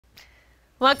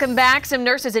Welcome back. Some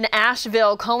nurses in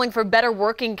Asheville calling for better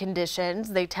working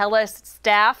conditions. They tell us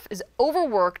staff is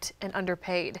overworked and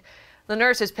underpaid. The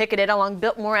nurses picketed along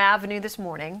Biltmore Avenue this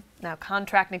morning. Now,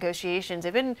 contract negotiations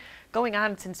have been going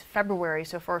on since February,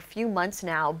 so for a few months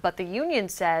now, but the union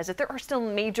says that there are still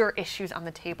major issues on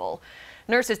the table.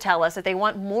 Nurses tell us that they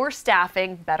want more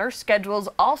staffing, better schedules,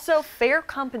 also fair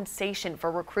compensation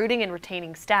for recruiting and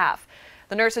retaining staff.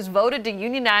 The nurses voted to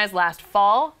unionize last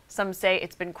fall. Some say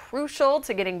it's been crucial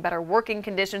to getting better working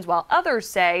conditions, while others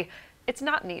say it's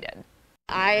not needed.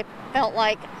 I felt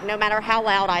like no matter how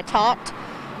loud I talked,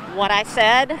 what I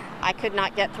said, I could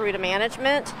not get through to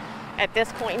management. At this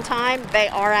point in time, they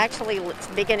are actually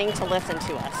beginning to listen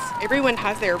to us. Everyone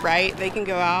has their right. They can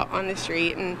go out on the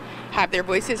street and have their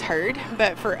voices heard.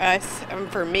 But for us,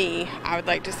 for me, I would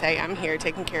like to say I'm here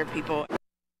taking care of people.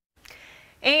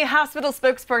 A hospital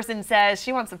spokesperson says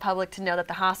she wants the public to know that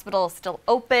the hospital is still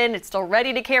open. It's still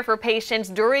ready to care for patients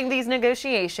during these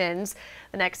negotiations.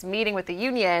 The next meeting with the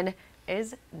union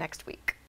is next week.